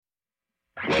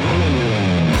A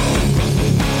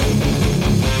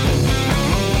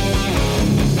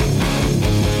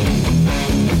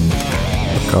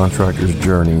contractor's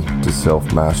journey to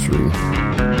self-mastery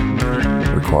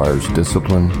requires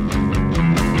discipline,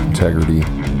 integrity,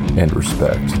 and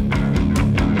respect.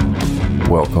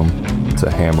 Welcome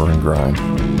to Hammer and Grind.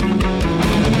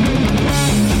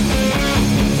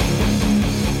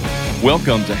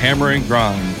 Welcome to Hammer and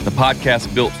Grind, the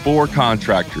podcast built for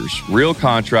contractors,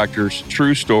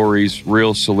 true stories,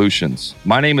 real solutions.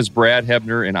 My name is Brad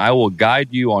Hebner, and I will guide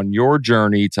you on your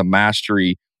journey to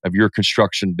mastery of your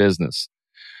construction business.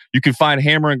 You can find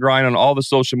Hammer and Grind on all the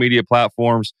social media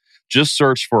platforms. Just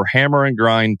search for Hammer and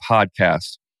Grind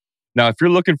Podcast. Now, if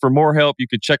you're looking for more help, you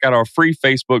can check out our free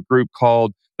Facebook group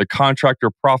called the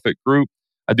Contractor Profit Group.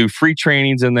 I do free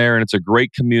trainings in there, and it's a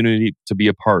great community to be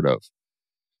a part of.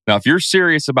 Now, if you're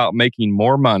serious about making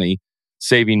more money,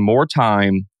 saving more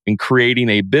time, and creating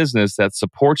a business that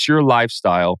supports your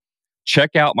lifestyle,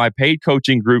 check out my paid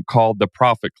coaching group called the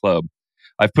Profit Club.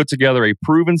 I've put together a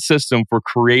proven system for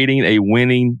creating a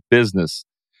winning business.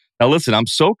 Now, listen, I'm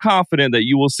so confident that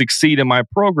you will succeed in my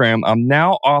program. I'm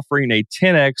now offering a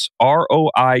 10x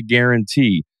ROI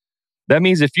guarantee. That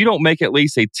means if you don't make at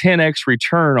least a 10x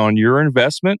return on your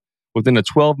investment within a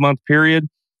 12-month period,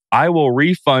 I will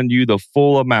refund you the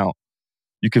full amount.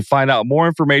 You can find out more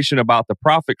information about the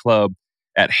Profit Club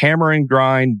at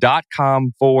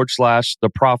hammerandgrind.com/the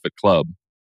Profit Club.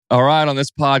 All right, on this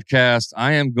podcast,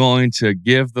 I am going to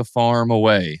give the farm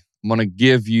away. I'm going to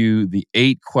give you the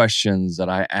 8 questions that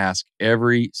I ask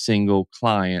every single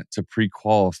client to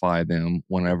pre-qualify them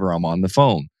whenever I'm on the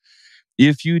phone.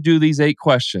 If you do these 8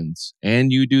 questions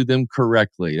and you do them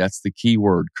correctly, that's the key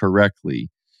word, correctly,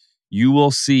 you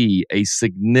will see a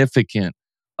significant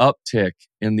uptick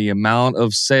in the amount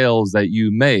of sales that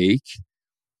you make,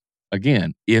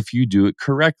 again, if you do it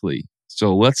correctly.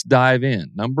 So let's dive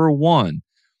in. Number 1,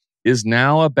 is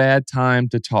now a bad time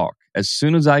to talk? As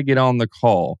soon as I get on the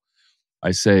call,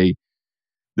 I say,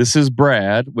 this is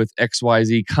Brad with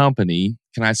XYZ Company.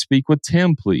 Can I speak with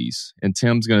Tim, please? And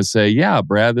Tim's going to say, yeah,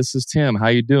 Brad, this is Tim. How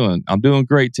you doing? I'm doing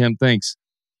great, Tim. Thanks.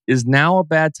 Is now a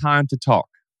bad time to talk?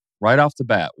 Right off the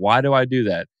bat. Why do I do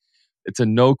that? It's a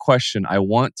no question. I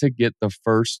want to get the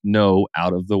first no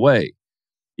out of the way.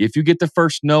 If you get the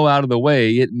first no out of the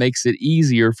way, it makes it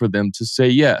easier for them to say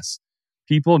yes.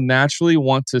 People naturally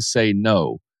want to say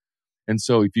no. And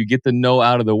so if you get the no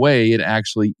out of the way, it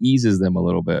actually eases them a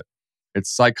little bit. It's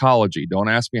psychology. Don't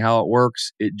ask me how it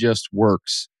works. It just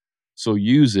works. So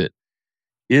use it.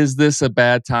 Is this a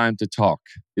bad time to talk?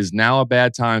 Is now a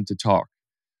bad time to talk?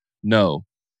 No.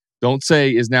 Don't say,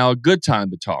 is now a good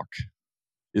time to talk?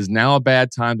 Is now a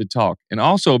bad time to talk? And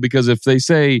also, because if they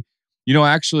say,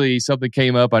 actually something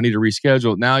came up, I need to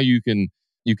reschedule. Now you can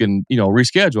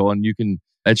reschedule, and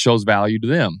that shows value to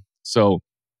them. So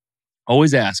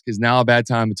always ask, is now a bad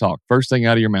time to talk? First thing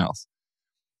out of your mouth.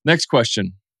 Next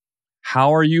question.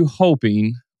 How are you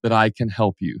hoping that I can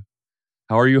help you?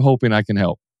 How are you hoping I can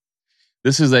help?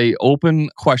 This is an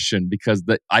open question because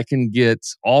I can get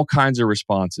all kinds of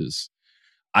responses.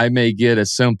 I may get a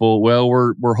simple, well,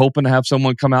 we're hoping to have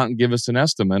someone come out and give us an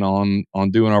estimate on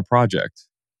doing our project.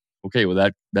 Okay,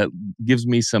 well, that gives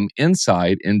me some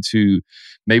insight into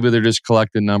maybe they're just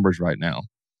collecting numbers right now.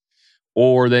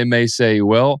 Or they may say,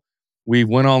 well, we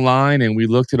went online and we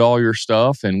looked at all your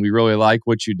stuff and we really like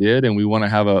what you did and we want to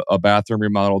have a bathroom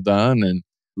remodel done, and it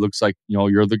looks like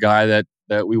you're the guy that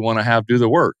we want to have do the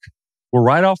work. Well,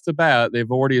 right off the bat, they've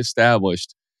already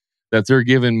established that they're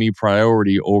giving me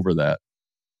priority over that.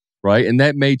 Right. And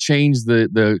that may change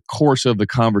the course of the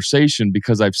conversation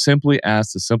because I've simply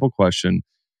asked a simple question.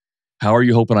 How are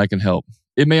you hoping I can help?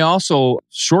 It may also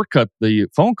shortcut the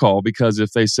phone call because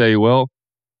if they say, well,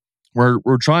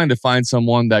 we're trying to find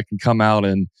someone that can come out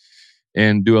and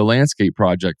do a landscape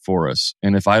project for us.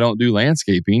 And if I don't do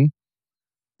landscaping,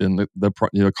 then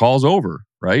the call's over.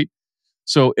 Right.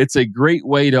 So it's a great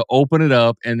way to open it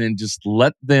up and then just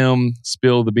let them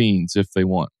spill the beans if they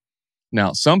want.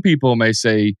 Now, some people may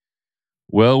say,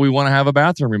 well, we want to have a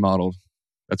bathroom remodeled.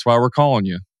 That's why we're calling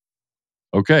you.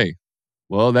 Okay.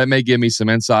 Well, that may give me some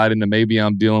insight into maybe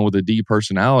I'm dealing with a D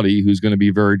personality who's going to be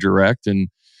very direct and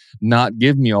not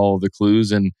give me all of the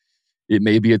clues. And it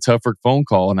may be a tougher phone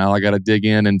call. Now I got to dig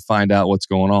in and find out what's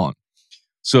going on.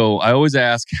 So I always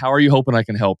ask, how are you hoping I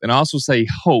can help? And I also say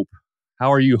hope.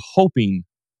 How are you hoping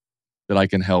that I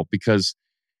can help? Because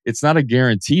it's not a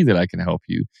guarantee that I can help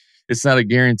you. It's not a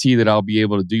guarantee that I'll be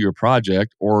able to do your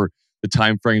project or the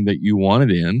time frame that you want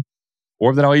it in,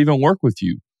 or that I'll even work with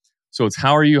you. So it's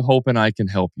how are you hoping I can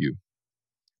help you?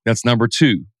 That's number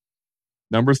 2.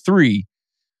 Number 3,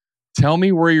 Tell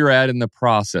me where you're at in the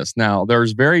process. Now,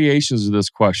 there's variations of this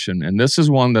question, and this is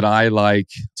one that I like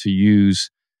to use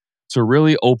to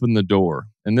really open the door.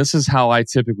 And this is how I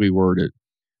typically word it.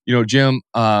 Jim,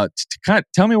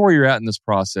 tell me where you're at in this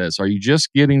process. Are you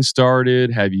just getting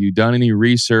started? Have you done any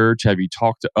research? Have you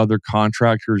talked to other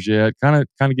contractors yet? Kind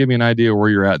of give me an idea where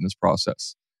you're at in this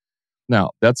process.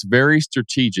 Now, that's very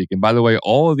strategic. And by the way,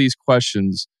 all of these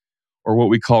questions are what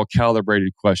we call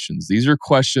calibrated questions. These are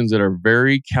questions that are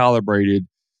very calibrated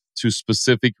to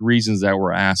specific reasons that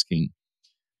we're asking.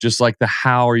 Just like the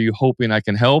how are you hoping I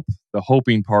can help? The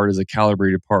hoping part is a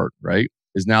calibrated part, right?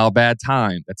 Is now a bad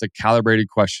time? That's a calibrated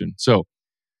question. So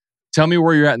tell me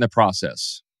where you're at in the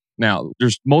process. Now,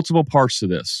 there's multiple parts to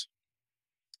this.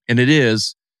 And it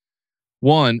is,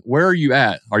 one, where are you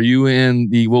at? Are you in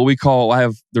what we call,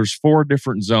 there's 4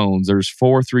 different zones. There's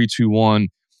 4, 3, 2, 1.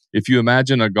 If you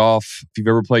imagine if you've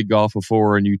ever played golf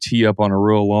before and you tee up on a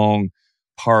real long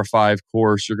par 5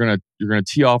 course, you're gonna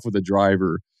tee off with a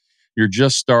driver. You're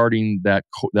just starting that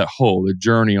hole, the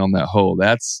journey on that hole.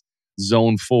 That's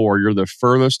zone 4. You're the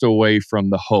furthest away from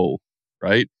the hole,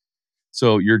 right?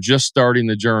 So you're just starting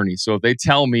the journey. So if they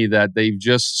tell me that they've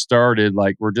just started,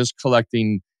 like we're just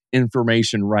collecting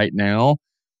information right now,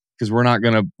 because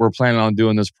we're planning on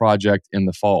doing this project in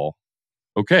the fall.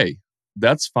 Okay,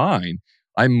 that's fine.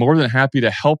 I'm more than happy to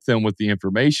help them with the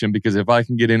information, because if I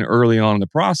can get in early on in the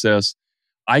process,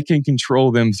 I can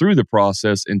control them through the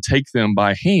process and take them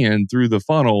by hand through the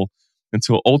funnel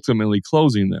until ultimately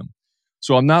closing them.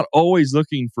 So I'm not always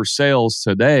looking for sales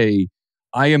today.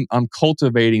 I'm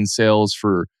cultivating sales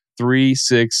for 3,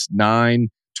 6, 9,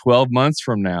 12 months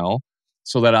from now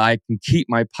so that I can keep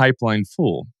my pipeline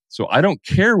full. So I don't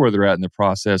care where they're at in the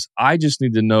process. I just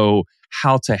need to know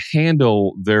how to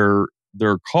handle their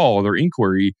call, their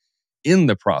inquiry in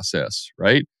the process,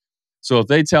 right? So if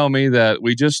they tell me that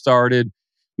we just started,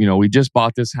 we just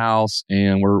bought this house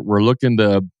and we're looking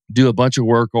to do a bunch of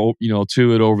work,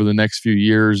 to it over the next few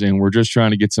years, and we're just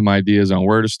trying to get some ideas on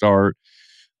where to start,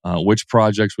 which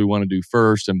projects we want to do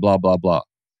first, and blah blah blah.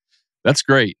 That's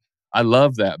great. I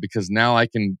love that, because now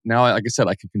like I said,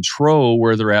 I can control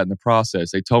where they're at in the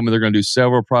process. They told me they're going to do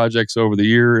several projects over the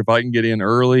year. If I can get in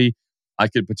early, I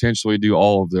could potentially do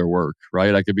all of their work,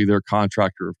 right? I could be their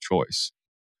contractor of choice.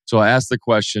 So I asked the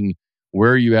question,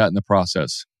 where are you at in the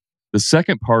process? The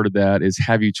second part of that is,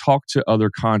 have you talked to other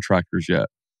contractors yet?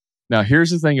 Now, here's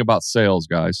the thing about sales,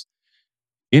 guys.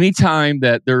 Anytime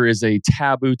that there is a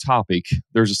taboo topic,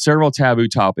 there's several taboo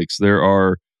topics. There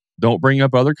are, don't bring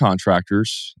up other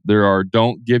contractors. There are,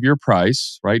 don't give your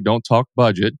price, right? Don't talk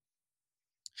budget.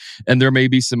 And there may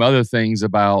be some other things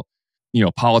about,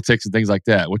 politics and things like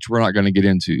that, which we're not going to get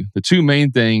into. The 2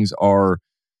 main things are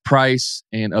price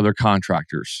and other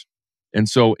contractors. And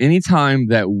so anytime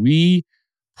that we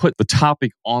put the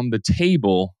topic on the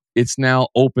table, it's now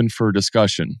open for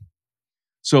discussion.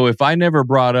 So if I never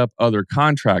brought up other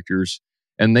contractors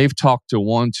and they've talked to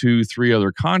 1, 2, 3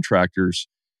 other contractors,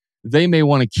 they may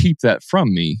want to keep that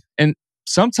from me. And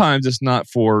sometimes it's not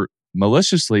for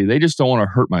maliciously. They just don't want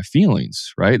to hurt my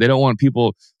feelings, right? They don't want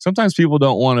sometimes people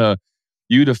don't want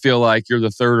you to feel like you're the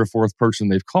 3rd or 4th person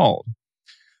they've called.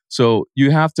 So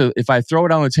you have to, if I throw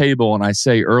it on the table and I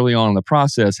say early on in the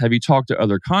process, have you talked to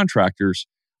other contractors?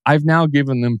 I've now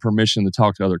given them permission to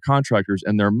talk to other contractors,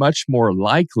 and they're much more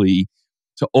likely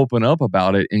to open up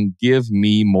about it and give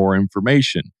me more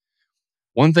information.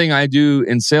 One thing I do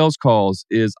in sales calls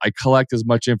is I collect as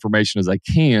much information as I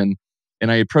can,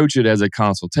 and I approach it as a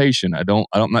consultation.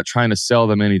 I'm not trying to sell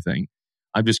them anything.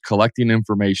 I'm just collecting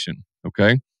information.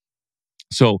 Okay.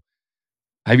 So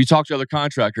have you talked to other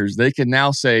contractors? They can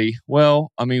now say,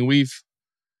 well,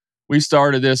 we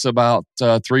started this about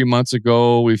 3 months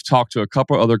ago. We've talked to a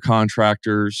couple other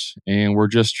contractors, and we're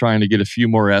just trying to get a few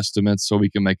more estimates so we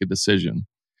can make a decision.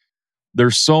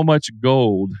 There's so much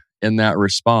gold in that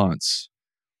response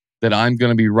that I'm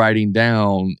going to be writing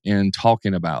down and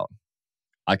talking about.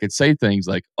 I could say things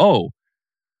like, oh,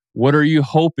 what are you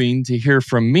hoping to hear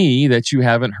from me that you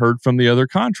haven't heard from the other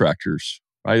contractors?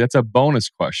 Right? That's a bonus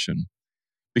question,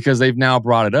 because they've now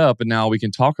brought it up and now we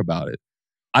can talk about it.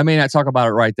 I may not talk about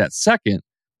it right that second,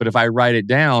 but if I write it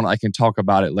down, I can talk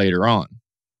about it later on,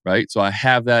 right? So I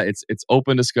have that. It's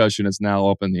open discussion. It's now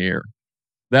up in the air.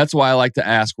 That's why I like to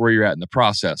ask where you're at in the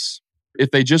process. If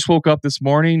they just woke up this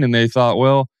morning and they thought,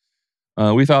 well,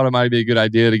 we thought it might be a good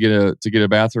idea to get a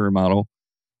bathroom remodel.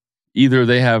 Either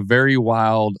they have very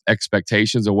wild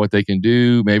expectations of what they can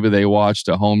do. Maybe they watched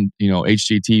a home,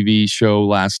 HGTV show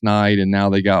last night and now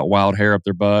they got wild hair up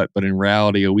their butt. But in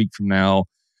reality, a week from now,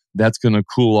 that's going to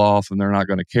cool off and they're not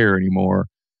going to care anymore.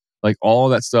 Like all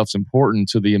that stuff's important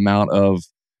to the amount of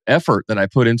effort that I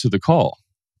put into the call,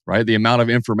 right? The amount of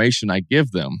information I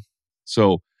give them.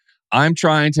 So I'm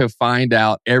trying to find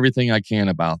out everything I can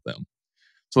about them.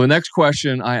 So the next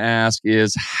question I ask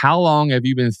is, how long have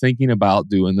you been thinking about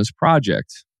doing this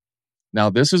project? Now,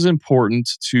 this is important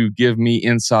to give me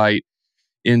insight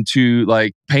into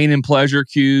like pain and pleasure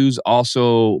cues,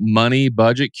 also money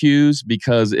budget cues,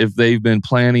 because if they've been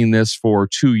planning this for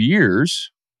 2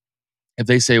 years, if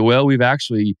they say, well, we've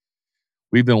been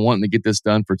wanting to get this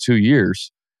done for 2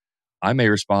 years, I may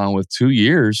respond with 2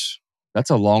 years. That's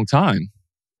a long time.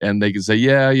 And they can say,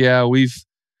 yeah, we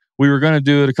were going to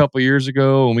do it a couple of years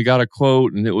ago and we got a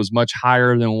quote and it was much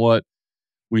higher than what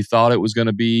we thought it was going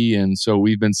to be. And so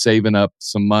we've been saving up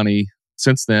some money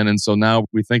since then. And so now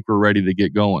we think we're ready to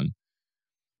get going.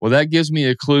 Well, that gives me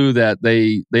a clue that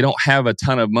they don't have a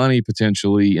ton of money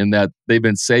potentially and that they've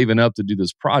been saving up to do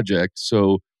this project.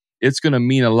 So it's going to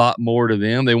mean a lot more to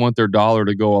them. They want their dollar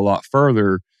to go a lot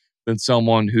further than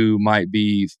someone who might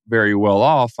be very well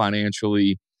off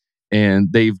financially. And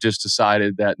they've just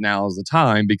decided that now is the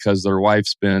time because their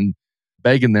wife's been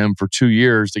begging them for 2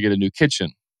 years to get a new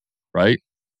kitchen, right?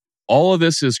 All of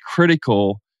this is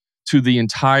critical to the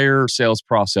entire sales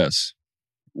process.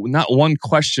 Not one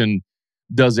question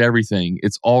does everything.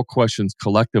 It's all questions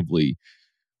collectively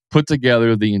put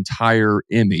together the entire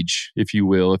image, if you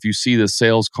will. If you see the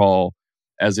sales call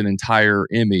as an entire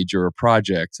image or a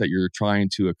project that you're trying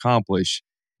to accomplish,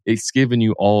 it's giving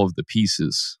you all of the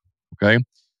pieces, okay?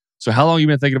 So how long have you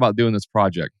been thinking about doing this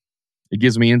project? It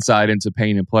gives me insight into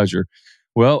pain and pleasure.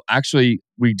 Well, actually,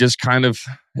 it kind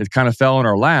of fell in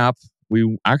our lap.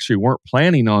 We actually weren't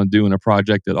planning on doing a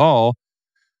project at all,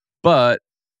 but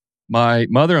my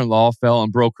mother-in-law fell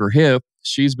and broke her hip.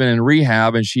 She's been in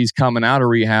rehab and she's coming out of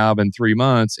rehab in 3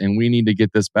 months. And we need to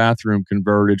get this bathroom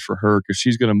converted for her because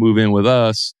she's going to move in with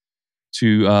us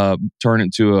to turn it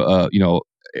into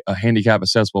a handicap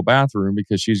accessible bathroom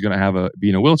because she's going to be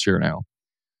in a wheelchair now.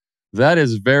 That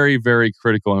is very, very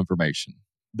critical information.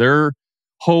 Their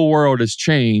whole world has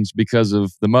changed because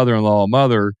of the mother.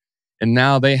 And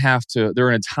now they're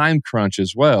in a time crunch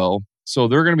as well. So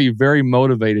they're going to be very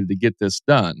motivated to get this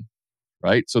done,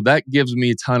 right? So that gives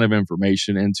me a ton of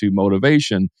information into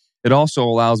motivation. It also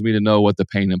allows me to know what the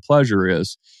pain and pleasure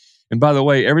is. And by the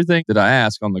way, everything that I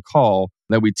ask on the call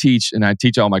that we teach, and I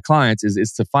teach all my clients,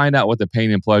 is to find out what the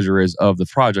pain and pleasure is of the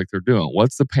project they're doing.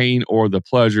 What's the pain or the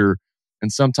pleasure?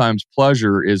 And sometimes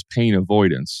pleasure is pain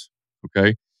avoidance,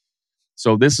 okay?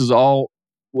 So this is all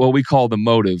what we call the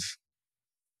motive.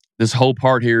 This whole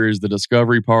part here is the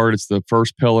discovery part. It's the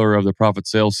first pillar of the profit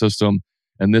sales system.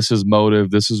 And this is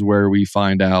motive. This is where we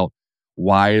find out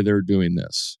why they're doing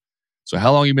this. So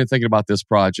how long have you been thinking about this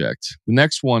project? The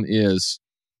next one is,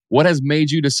 what has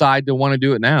made you decide to want to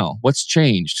do it now? What's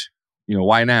changed?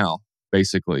 Why now,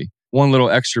 basically? One little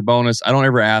extra bonus. I don't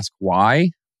ever ask why,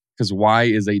 because why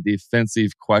is a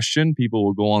defensive question. People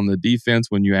will go on the defense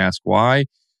when you ask why.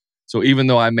 So even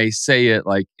though I may say it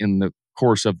like in the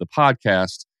course of the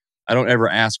podcast, I don't ever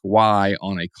ask why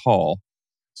on a call.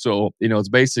 So, it's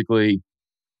basically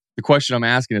the question I'm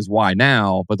asking is why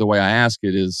now? But the way I ask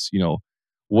it is,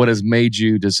 what has made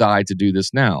you decide to do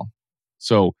this now?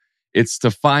 So it's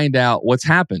to find out what's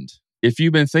happened. If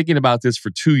you've been thinking about this for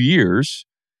 2 years,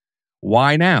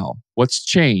 why now? What's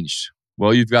changed?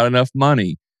 Well, you've got enough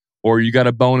money, or you got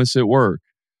a bonus at work,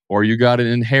 or you got an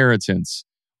inheritance,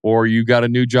 or you got a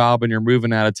new job and you're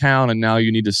moving out of town and now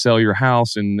you need to sell your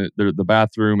house and the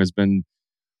bathroom has been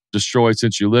destroyed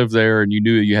since you lived there and you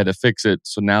knew you had to fix it.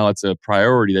 So now it's a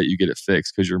priority that you get it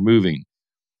fixed because you're moving.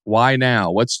 Why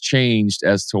now? What's changed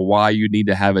as to why you need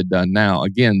to have it done now?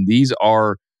 Again, these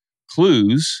are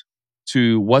clues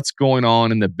to what's going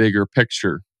on in the bigger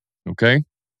picture, okay?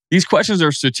 These questions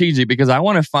are strategic because I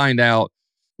want to find out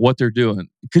what they're doing.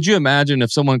 Could you imagine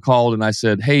if someone called and I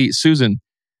said, hey, Susan,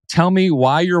 tell me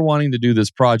why you're wanting to do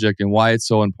this project and why it's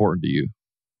so important to you,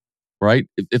 right?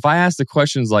 If I asked the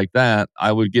questions like that,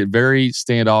 I would get very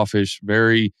standoffish,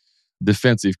 very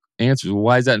defensive answers. Well,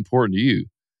 why is that important to you?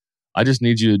 I just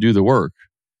need you to do the work.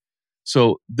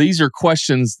 So these are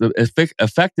questions that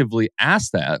effectively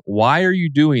ask that. Why are you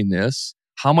doing this?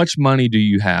 How much money do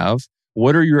you have?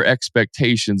 What are your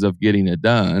expectations of getting it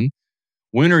done?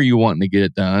 When are you wanting to get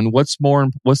it done? What's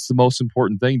the most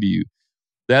important thing to you?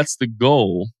 That's the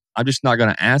goal. I'm just not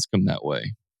going to ask them that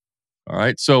way. All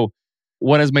right. So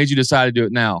what has made you decide to do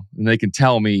it now? And they can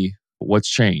tell me what's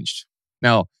changed.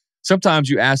 Now, sometimes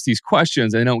you ask these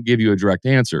questions and they don't give you a direct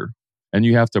answer. And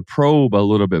you have to probe a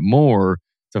little bit more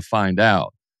to find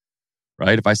out.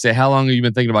 Right. If I say, how long have you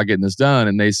been thinking about getting this done?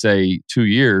 And they say 2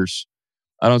 years,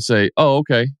 I don't say, oh,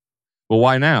 okay. Well,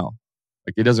 why now?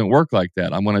 Like, it doesn't work like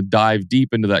that. I'm going to dive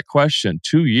deep into that question.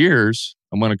 2 years,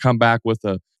 I'm going to come back with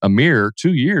a mirror.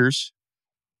 2 years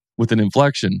with an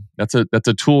inflection. That's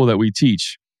a tool that we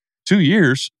teach. 2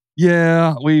 years.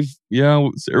 Yeah,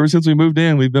 ever since we moved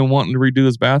in, we've been wanting to redo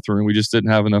this bathroom. We just didn't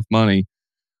have enough money.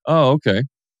 Oh, okay.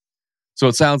 So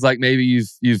it sounds like maybe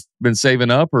you've been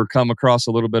saving up or come across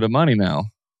a little bit of money now,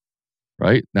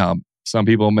 right? Now, some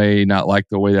people may not like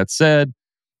the way that's said.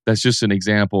 That's just an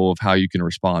example of how you can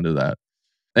respond to that.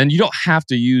 And you don't have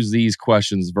to use these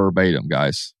questions verbatim,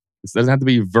 guys. It doesn't have to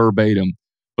be verbatim,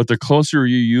 but the closer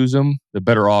you use them, the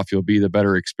better off you'll be, the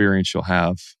better experience you'll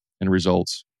have and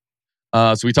results.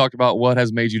 So we talked about what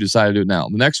has made you decide to do it now.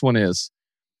 The next one is,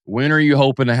 when are you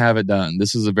hoping to have it done?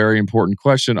 This is a very important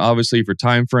question, obviously, for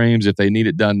timeframes. If they need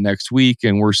it done next week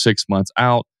and we're 6 months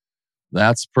out,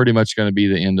 that's pretty much going to be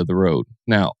the end of the road.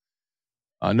 Now,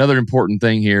 another important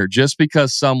thing here, just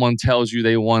because someone tells you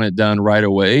they want it done right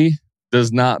away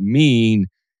does not mean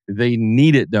they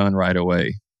need it done right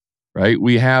away, right?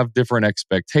 We have different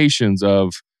expectations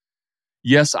of,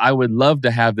 yes, I would love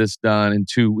to have this done in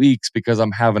 2 weeks because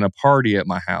I'm having a party at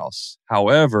my house.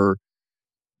 However,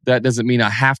 that doesn't mean I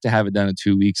have to have it done in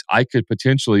 2 weeks. I could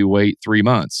potentially wait 3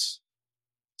 months.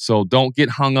 So don't get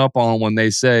hung up on when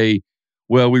they say,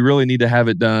 well, we really need to have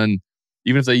it done.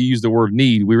 Even if they use the word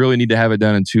need, we really need to have it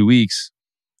done in 2 weeks.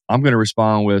 I'm going to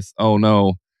respond with, oh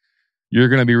no, you're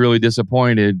going to be really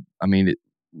disappointed. I mean,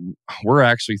 we're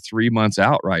actually 3 months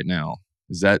out right now.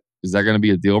 Is that going to be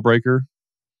a deal breaker?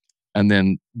 And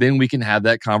then we can have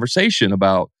that conversation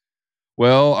about,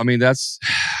 well, I mean,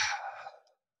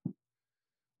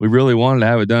 we really wanted to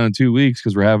have it done in 2 weeks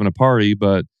because we're having a party,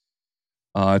 but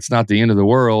it's not the end of the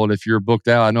world. If you're booked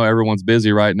out, I know everyone's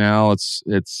busy right now.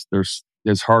 It's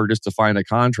hard just to find a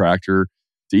contractor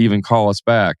to even call us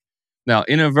back. Now,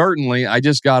 inadvertently, I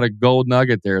just got a gold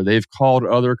nugget there. They've called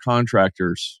other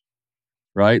contractors,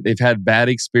 right? They've had bad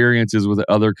experiences with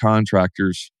other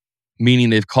contractors, meaning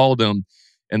they've called them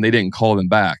and they didn't call them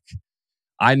back.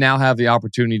 I now have the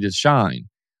opportunity to shine.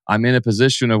 I'm in a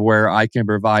position of where I can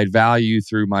provide value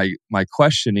through my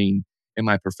questioning and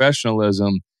my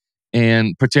professionalism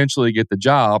and potentially get the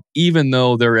job, even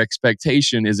though their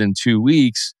expectation is in 2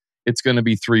 weeks, it's going to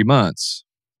be 3 months.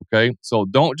 Okay. So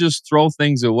don't just throw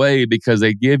things away because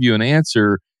they give you an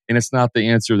answer and it's not the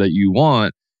answer that you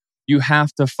want. You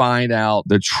have to find out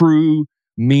the true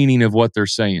meaning of what they're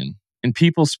saying. And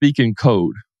people speak in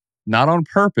code, not on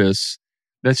purpose.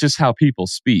 That's just how people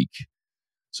speak.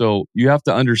 So you have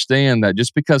to understand that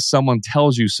just because someone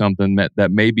tells you something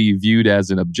that may be viewed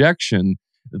as an objection,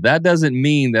 that doesn't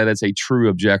mean that it's a true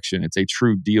objection. It's a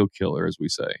true deal killer, as we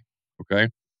say. Okay.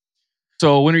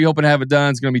 So when are you hoping to have it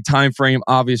done? It's going to be time frame,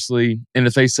 obviously. And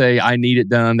if they say, I need it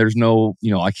done, there's no,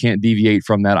 I can't deviate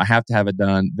from that. I have to have it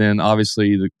done. Then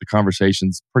obviously the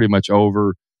conversation's pretty much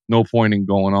over. No point in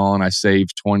going on. I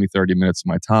saved 20, 30 minutes of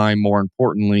my time. More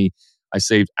importantly, I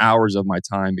saved hours of my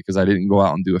time because I didn't go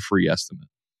out and do a free estimate.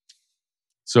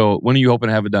 So when are you hoping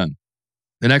to have it done?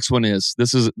 The next one is,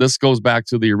 this goes back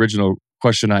to the original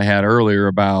question I had earlier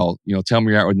about, tell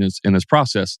me you're at in this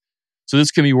process. So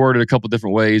this can be worded a couple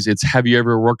different ways. It's, have you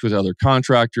ever worked with other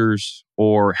contractors,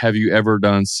 or have you ever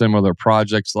done similar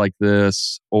projects like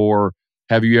this, or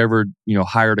have you ever,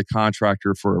 hired a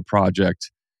contractor for a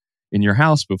project in your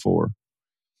house before?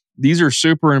 These are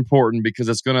super important because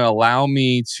it's going to allow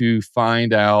me to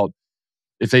find out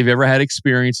if they've ever had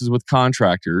experiences with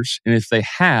contractors. And if they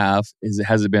have,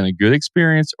 has it been a good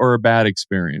experience or a bad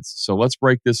experience? So let's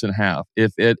break this in half.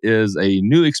 If it is a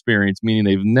new experience, meaning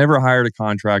they've never hired a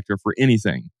contractor for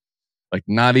anything, like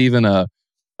not even a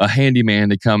handyman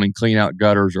to come and clean out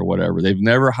gutters or whatever. They've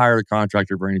never hired a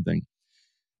contractor for anything.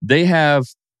 They have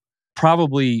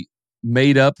probably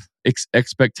made up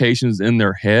expectations in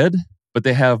their head, but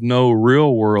they have no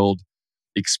real world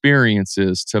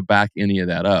experiences to back any of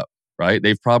that up. Right?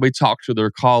 They've probably talked to their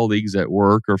colleagues at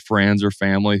work or friends or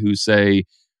family who say,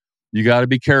 you got to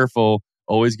be careful,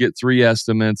 always get 3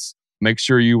 estimates, make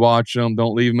sure you watch them,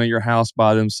 don't leave them at your house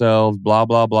by themselves, blah,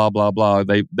 blah, blah, blah, blah.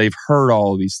 They've heard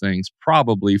all of these things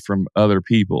probably from other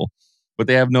people, but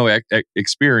they have no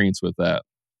experience with that.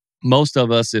 Most of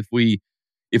us, if we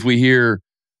hear,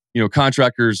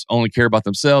 contractors only care about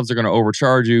themselves, they're going to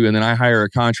overcharge you, and then I hire a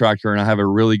contractor and I have a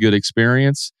really good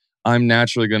experience, I'm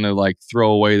naturally going to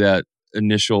throw away that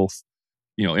initial,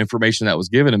 information that was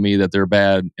given to me that they're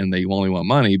bad and they only want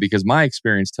money, because my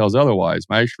experience tells otherwise.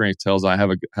 My experience tells I had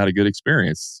a good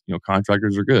experience.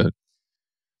 Contractors are good.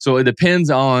 So it depends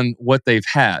on what they've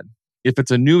had. If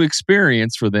it's a new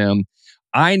experience for them,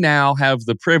 I now have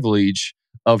the privilege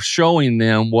of showing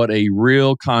them what a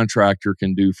real contractor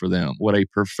can do for them, what a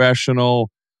professional,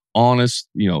 honest,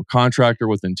 contractor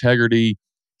with integrity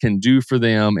can do for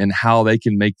them and how they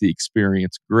can make the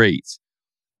experience great.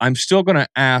 I'm still going to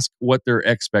ask what their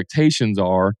expectations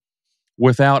are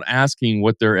without asking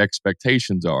what their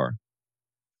expectations are.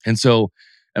 And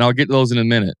I'll get to those in a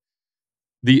minute.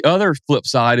 The other flip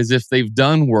side is if they've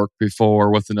done work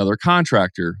before with another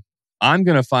contractor, I'm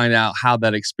going to find out how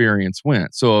that experience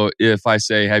went. So if I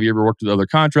say, have you ever worked with other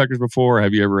contractors before?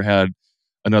 Have you ever had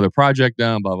another project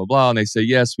done, blah, blah, blah. And they say,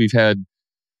 yes, we've had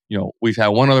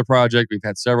one other project. We've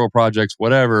had several projects,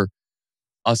 whatever.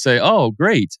 I'll say, oh,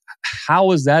 great. How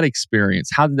was that experience?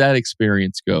 How did that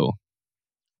experience go?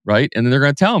 Right. And then they're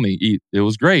going to tell me it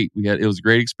was great. It was a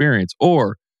great experience.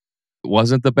 Or it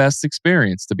wasn't the best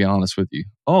experience, to be honest with you.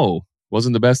 Oh,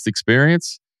 wasn't the best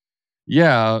experience?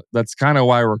 Yeah, that's kind of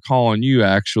why we're calling you,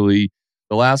 actually.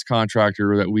 The last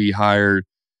contractor that we hired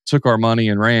took our money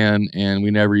and ran, and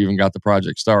we never even got the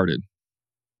project started.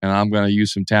 And I'm going to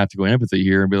use some tactical empathy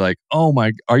here and be like, oh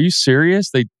my, are you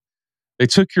serious? They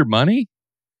took your money?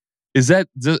 Is it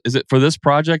for this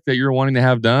project that you're wanting to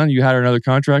have done? You hired another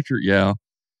contractor? Yeah.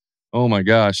 Oh my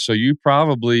gosh. So you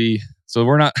probably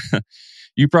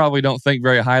don't think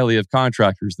very highly of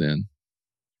contractors then,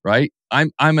 right?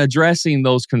 I'm addressing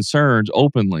those concerns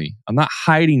openly. I'm not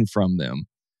hiding from them.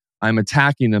 I'm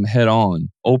attacking them head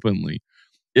on openly.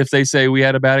 If they say we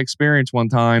had a bad experience one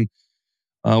time,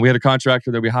 we had a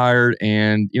contractor that we hired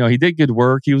and, he did good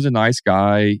work. He was a nice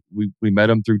guy. We met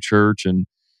him through church and,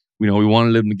 we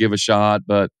wanted him to give a shot,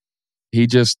 but he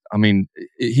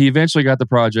eventually got the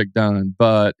project done,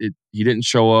 but he didn't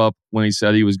show up when he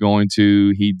said he was going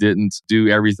to. He didn't do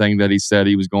everything that he said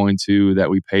he was going to,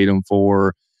 that we paid him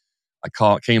for.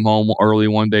 Came home early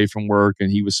one day from work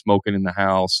and he was smoking in the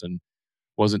house and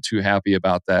wasn't too happy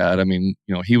about that.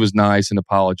 He was nice and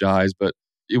apologized, but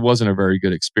it wasn't a very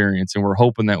good experience. And we're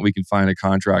hoping that we can find a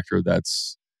contractor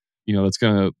that's going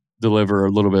to deliver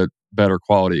a little bit better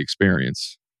quality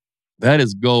experience. That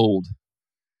is gold.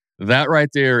 That right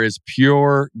there is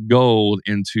pure gold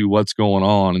into what's going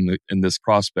on in this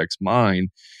prospect's mind.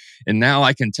 And now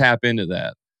I can tap into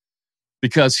that.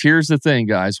 Because here's the thing,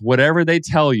 guys, whatever they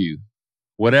tell you,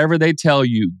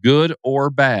 good or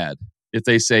bad, if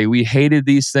they say we hated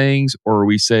these things or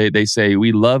they say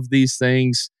we love these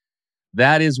things,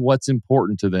 that is what's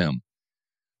important to them.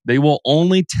 They will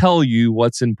only tell you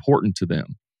what's important to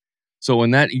them. So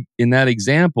in that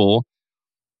example,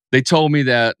 they told me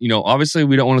that, obviously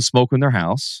we don't want to smoke in their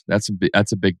house. That's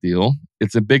a big deal.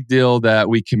 It's a big deal that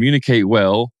we communicate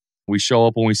well. We show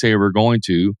up when we say we're going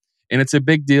to. And it's a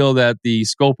big deal that the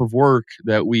scope of work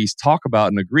that we talk about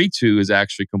and agree to is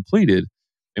actually completed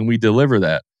and we deliver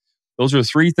that. Those are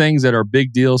three things that are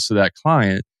big deals to that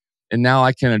client. And now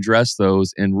I can address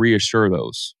those and reassure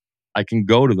those. I can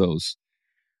go to those.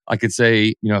 I could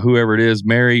say, whoever it is,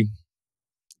 Mary,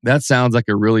 that sounds like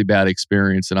a really bad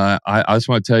experience. And I just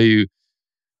want to tell you,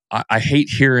 I hate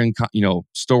hearing,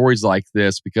 stories like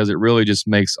this because it really just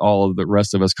makes all of the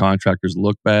rest of us contractors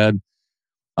look bad.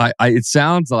 It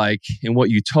sounds like in what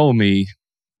you told me,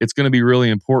 it's going to be really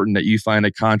important that you find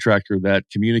a contractor that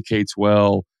communicates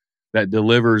well, that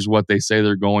delivers what they say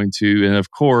they're going to. And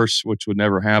of course, which would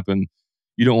never happen,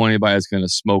 you don't want anybody that's going to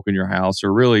smoke in your house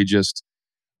or really just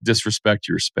disrespect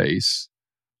your space.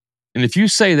 And if you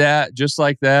say that just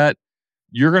like that,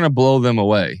 you're going to blow them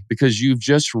away because you've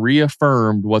just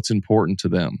reaffirmed what's important to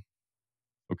them.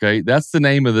 Okay, that's the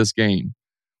name of this game.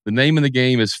 The name of the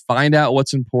game is find out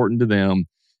what's important to them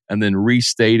and then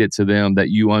restate it to them that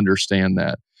you understand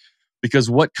that. Because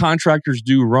what contractors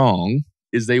do wrong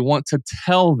is they want to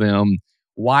tell them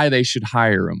why they should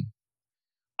hire them.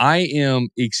 I am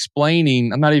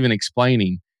not even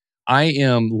explaining. I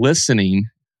am listening.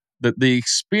 That the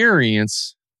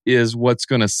experience is what's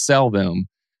going to sell them,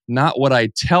 not what I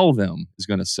tell them is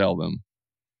going to sell them.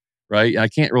 Right? I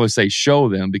can't really say show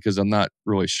them because I'm not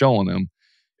really showing them.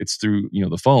 It's through,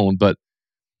 the phone, but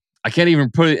I can't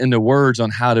even put it into words on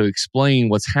how to explain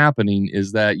what's happening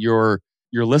is that you're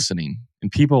listening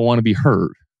and people want to be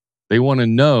heard. They want to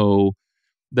know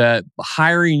that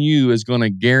hiring you is going to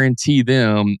guarantee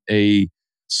them a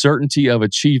certainty of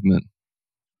achievement.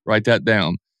 Write that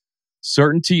down.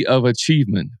 Certainty of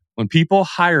achievement. When people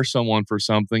hire someone for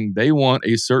something, they want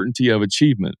a certainty of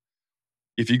achievement.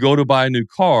 If you go to buy a new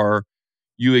car,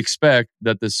 you expect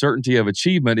that the certainty of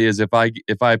achievement is if I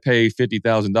pay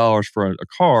 $50,000 for a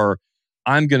car,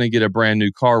 I'm going to get a brand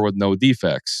new car with no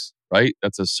defects, right?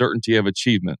 That's a certainty of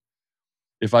achievement.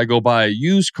 If I go buy a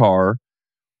used car,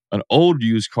 an old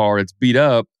used car that's beat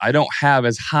up, I don't have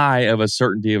as high of a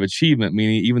certainty of achievement,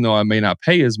 meaning even though I may not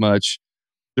pay as much,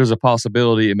 there's a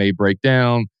possibility it may break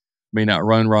down, may not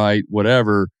run right,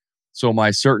 whatever. So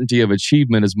my certainty of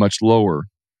achievement is much lower.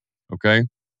 Okay.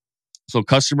 So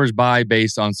customers buy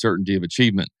based on certainty of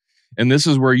achievement. And this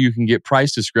is where you can get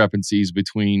price discrepancies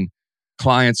between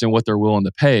clients and what they're willing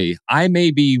to pay. I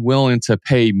may be willing to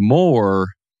pay more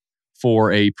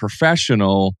for a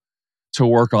professional to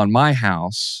work on my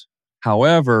house.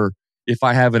 However, if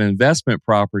I have an investment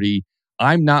property,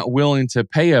 I'm not willing to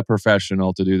pay a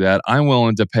professional to do that. I'm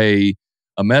willing to pay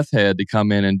a meth head to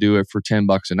come in and do it for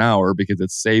 $10 an hour because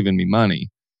it's saving me money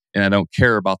and I don't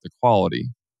care about the quality.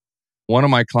 One of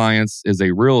my clients is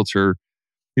a realtor.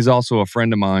 He's also a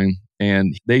friend of mine,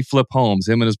 and they flip homes.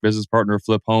 Him and his business partner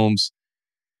flip homes,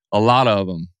 a lot of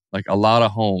them, like a lot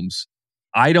of homes.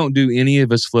 I don't do any of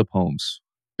his flip homes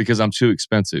because I'm too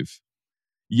expensive.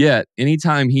 Yet,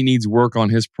 anytime he needs work on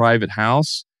his private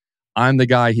house, I'm the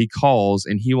guy he calls,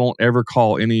 and he won't ever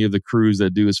call any of the crews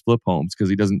that do his flip homes because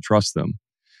he doesn't trust them.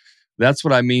 That's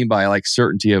what I mean by like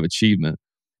certainty of achievement.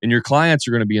 And your clients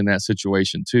are going to be in that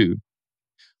situation too.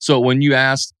 So when you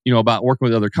ask, about working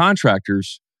with other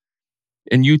contractors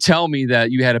and you tell me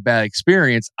that you had a bad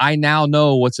experience, I now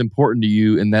know what's important to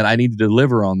you and that I need to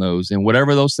deliver on those. And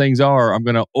whatever those things are, I'm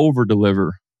going to over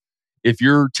deliver. If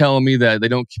you're telling me that they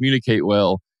don't communicate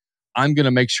well, I'm going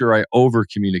to make sure I over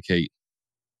communicate,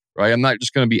 right? I'm not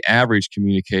just going to be average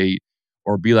communicate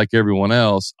or be like everyone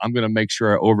else. I'm going to make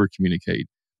sure I over communicate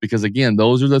because again,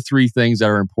 those are the three things that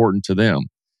are important to them.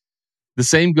 The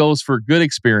same goes for good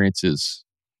experiences.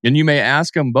 And you may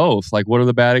ask them both, like, what are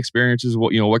the bad experiences?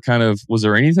 What kind of, was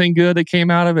there anything good that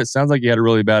came out of it? Sounds like you had a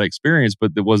really bad experience,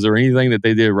 but was there anything that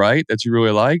they did right that you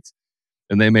really liked?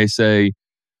 And they may say,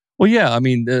 well, yeah, I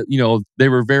mean, they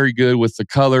were very good with the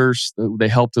colors. They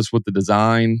helped us with the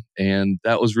design. And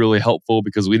that was really helpful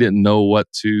because we didn't know what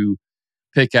to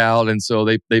pick out. And so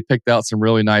they picked out some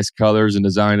really nice colors and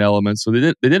design elements. So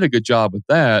they did a good job with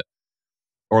that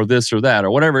or this or that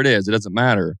or whatever it is. It doesn't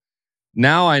matter.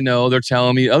 Now I know they're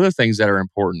telling me other things that are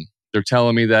important. They're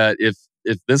telling me that if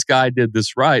this guy did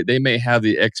this right, they may have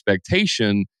the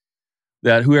expectation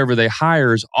that whoever they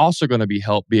hire is also going to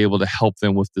be able to help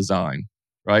them with design,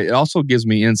 right? It also gives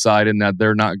me insight in that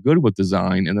they're not good with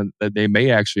design and that they may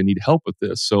actually need help with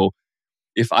this. So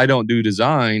if I don't do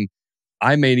design,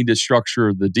 I may need to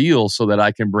structure the deal so that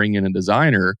I can bring in a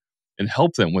designer and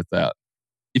help them with that.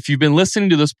 If you've been listening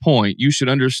to this point, you should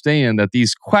understand that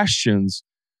these questions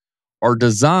are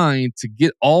designed to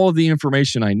get all of the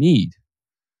information I need.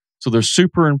 So they're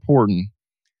super important.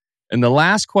 And the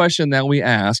last question that we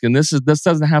ask, and this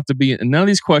doesn't have to be, and none of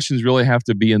these questions really have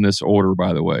to be in this order,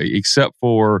 by the way, except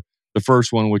for the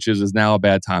first one, which is now a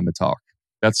bad time to talk?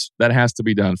 That has to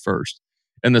be done first.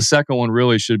 And the second one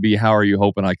really should be, how are you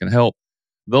hoping I can help?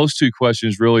 Those two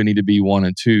questions really need to be 1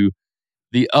 and 2.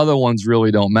 The other ones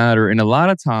really don't matter. And a lot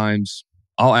of times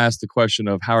I'll ask the question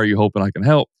of, how are you hoping I can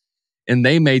help? And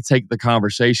they may take the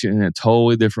conversation in a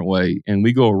totally different way. And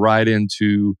we go right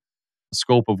into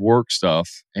scope of work stuff.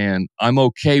 And I'm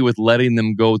okay with letting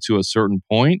them go to a certain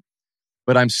point,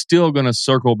 but I'm still going to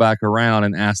circle back around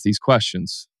and ask these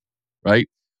questions, right?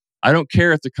 I don't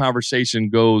care if the conversation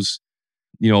goes,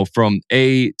 from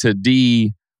A to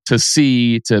D to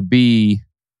C to B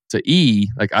to E.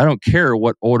 Like, I don't care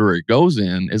what order it goes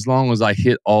in as long as I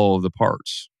hit all of the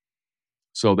parts.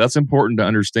 So that's important to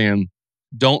understand.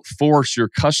 Don't force your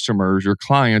customers, your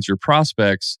clients, your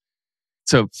prospects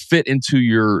to fit into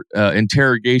your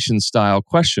interrogation style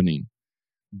questioning.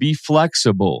 Be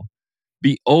flexible,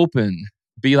 be open,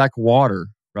 be like water,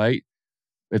 right?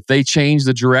 If they change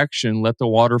the direction, let the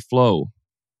water flow,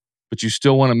 but you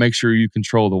still want to make sure you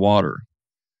control the water.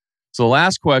 So the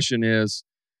last question is,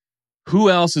 who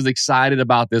else is excited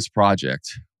about this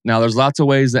project? Now, there's lots of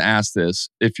ways to ask this.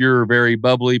 If you're a very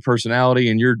bubbly personality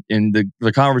and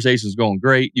the conversation is going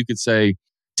great, you could say,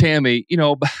 Tammy,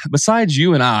 besides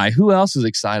you and I, who else is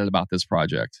excited about this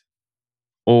project?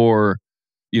 Or,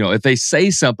 if they say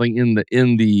something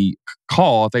in the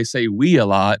call, if they say we a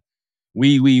lot,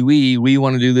 we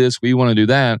want to do this, we want to do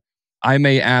that, I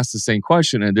may ask the same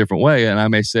question in a different way. And I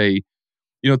may say,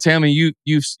 Tammy,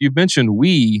 you've mentioned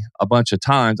we a bunch of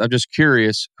times. I'm just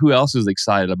curious, who else is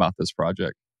excited about this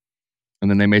project? And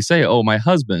then they may say, oh, my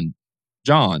husband,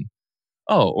 John.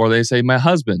 Oh, or they say, my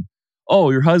husband.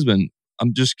 Oh, your husband.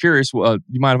 I'm just curious. You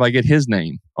mind if I get his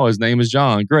name? Oh, his name is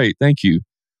John. Great. Thank you.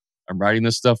 I'm writing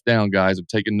this stuff down, guys. I'm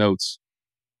taking notes.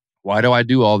 Why do I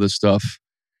do all this stuff?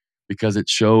 Because it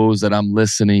shows that I'm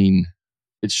listening.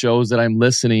 It shows that I'm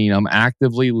listening. I'm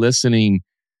actively listening.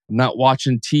 I'm not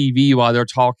watching TV while they're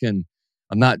talking.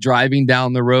 I'm not driving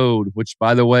down the road, which,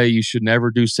 by the way, you should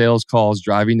never do sales calls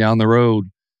driving down the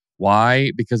road.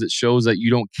 Why? Because it shows that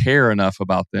you don't care enough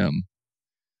about them.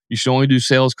 You should only do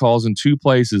sales calls in 2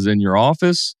 places, in your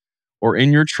office or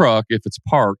in your truck if it's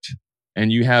parked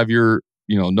and you have your,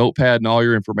 notepad and all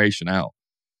your information out.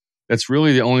 That's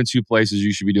really the only 2 places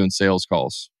you should be doing sales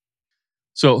calls.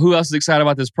 So who else is excited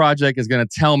about this project is going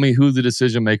to tell me who the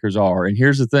decision makers are. And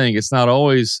here's the thing. It's not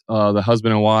always the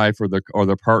husband and wife or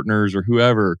the partners or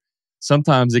whoever.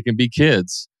 Sometimes it can be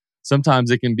kids.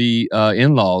 Sometimes it can be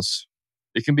in-laws.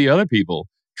 It can be other people,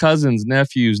 cousins,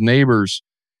 nephews, neighbors.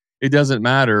 It doesn't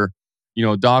matter,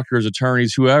 doctors,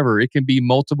 attorneys, whoever. It can be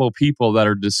multiple people that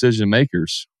are decision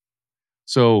makers.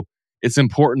 So it's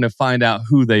important to find out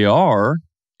who they are.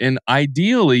 And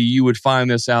ideally, you would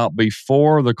find this out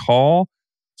before the call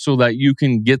so that you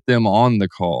can get them on the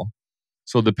call.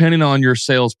 So depending on your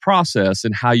sales process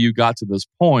and how you got to this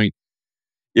point,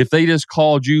 if they just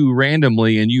called you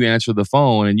randomly and you answer the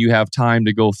phone and you have time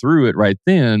to go through it right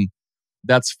then,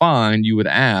 that's fine. You would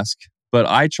ask. But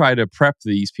I try to prep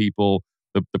these people,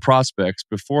 the prospects,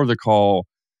 before the call,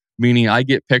 meaning I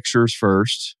get pictures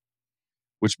first,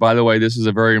 which, by the way, this is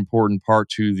a very important part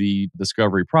to the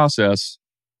discovery process.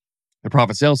 The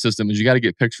profit sales system is you got to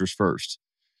get pictures first.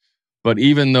 But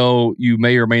even though you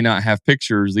may or may not have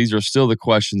pictures, these are still the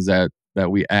questions that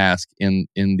we ask in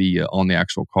the on the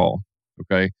actual call.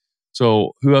 Okay.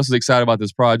 So who else is excited about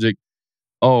this project?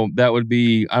 Oh, that would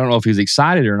be, I don't know if he's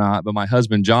excited or not, but my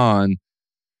husband, John,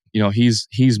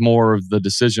 he's more of the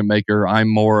decision maker.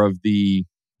 I'm more of the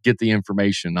get the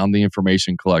information. I'm the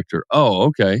information collector. Oh,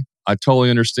 okay. I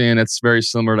totally understand. It's very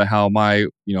similar to how my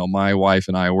wife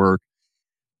and I work.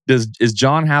 Is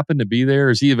John happen to be there?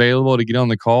 Is he available to get on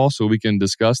the call so we can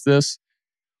discuss this?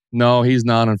 No, he's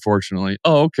not, unfortunately.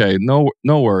 Oh, okay. No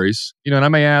worries. And I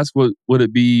may ask, would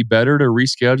it be better to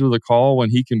reschedule the call when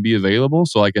he can be available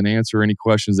so I can answer any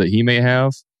questions that he may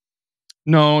have?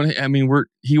 No, I mean,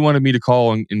 he wanted me to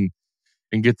call and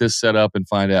get this set up and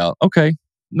find out. Okay,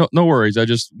 no worries. I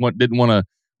just didn't want to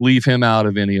leave him out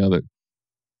of any of it.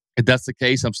 If that's the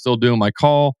case, I'm still doing my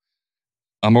call.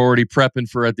 I'm already prepping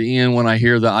for at the end when I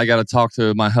hear that I got to talk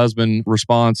to my husband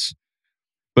response.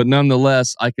 But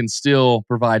nonetheless, I can still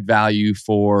provide value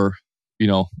for,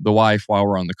 the wife while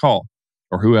we're on the call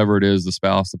or whoever it is, the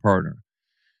spouse, the partner.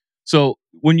 So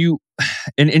when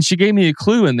and she gave me a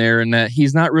clue in there in that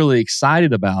he's not really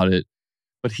excited about it,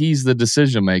 but he's the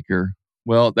decision maker.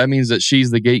 Well, that means that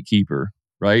she's the gatekeeper,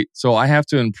 right? So I have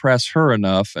to impress her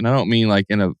enough. And I don't mean like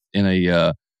in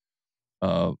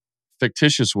a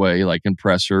fictitious way, like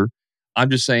impress her. I'm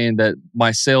just saying that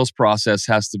my sales process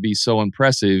has to be so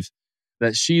impressive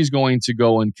that she's going to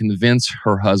go and convince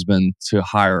her husband to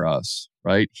hire us,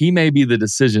 right? He may be the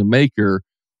decision maker,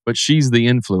 but she's the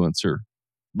influencer.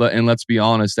 And let's be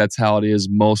honest, that's how it is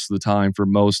most of the time for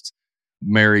most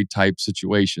married type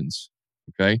situations,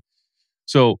 okay?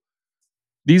 So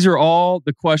these are all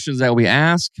the questions that we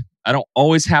ask. I don't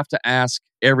always have to ask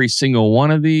every single one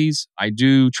of these. I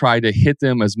do try to hit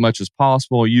them as much as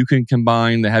possible. You can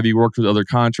combine the have you worked with other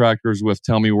contractors with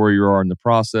tell me where you are in the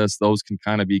process. Those can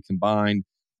kind of be combined.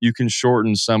 You can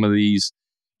shorten some of these.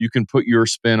 You can put your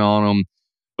spin on them.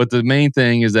 But the main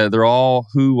thing is that they're all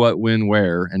who, what, when,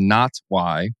 where, and not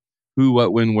why. Who,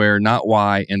 what, when, where, not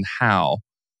why, and how.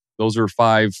 Those are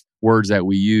 5 words that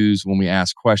we use when we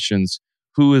ask questions.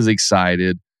 Who is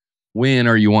excited? When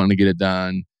are you wanting to get it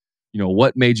done?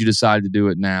 What made you decide to do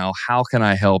it now? How can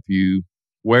I help you?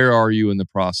 Where are you in the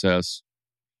process?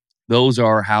 Those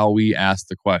are how we ask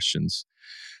the questions.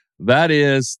 That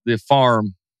is the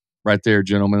farm right there,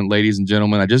 gentlemen, ladies and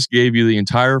gentlemen. I just gave you the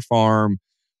entire farm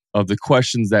of the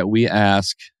questions that we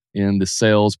ask in the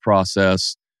sales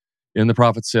process, in the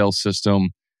profit sales system.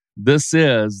 This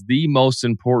is the most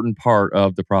important part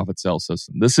of the profit sales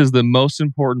system. This is the most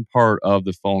important part of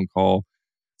the phone call.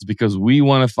 It's because we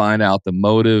want to find out the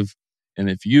motive. And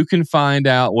if you can find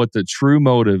out what the true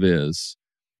motive is,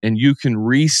 and you can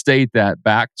restate that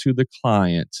back to the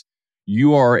client,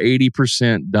 you are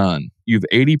 80% done. You've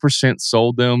 80%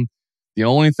 sold them. The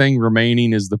only thing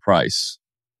remaining is the price.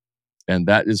 And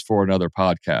that is for another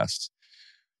podcast.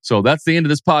 So that's the end of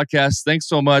this podcast. Thanks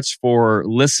so much for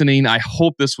listening. I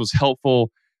hope this was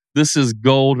helpful. This is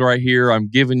gold right here. I'm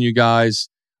giving you guys.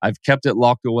 I've kept it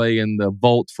locked away in the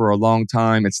vault for a long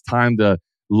time. It's time to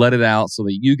let it out so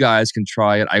that you guys can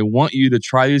try it. I want you to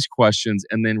try these questions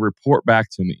and then report back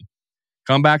to me.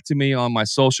 Come back to me on my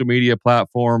social media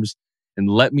platforms and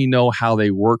let me know how they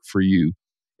work for you.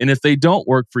 And if they don't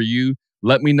work for you,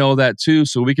 let me know that too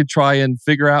so we could try and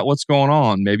figure out what's going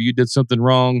on. Maybe you did something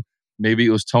wrong. Maybe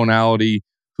it was tonality.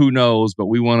 Who knows? But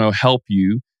we want to help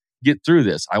you get through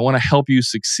this. I want to help you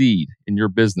succeed in your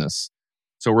business.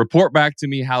 So report back to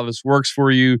me how this works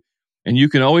for you. And you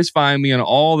can always find me on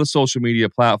all the social media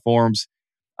platforms.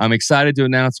 I'm excited to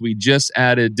announce we just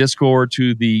added Discord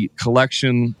to the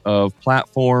collection of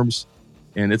platforms,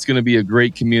 and it's going to be a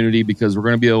great community because we're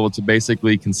going to be able to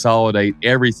basically consolidate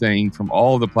everything from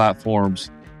all of the platforms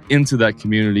into that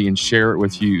community and share it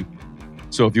with you.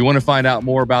 So if you want to find out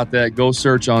more about that, go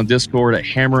search on Discord at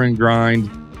Hammer and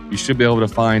Grind. You should be able to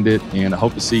find it, and I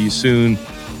hope to see you soon.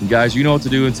 And guys, you know what to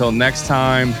do. Until next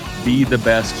time, be the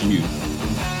best you.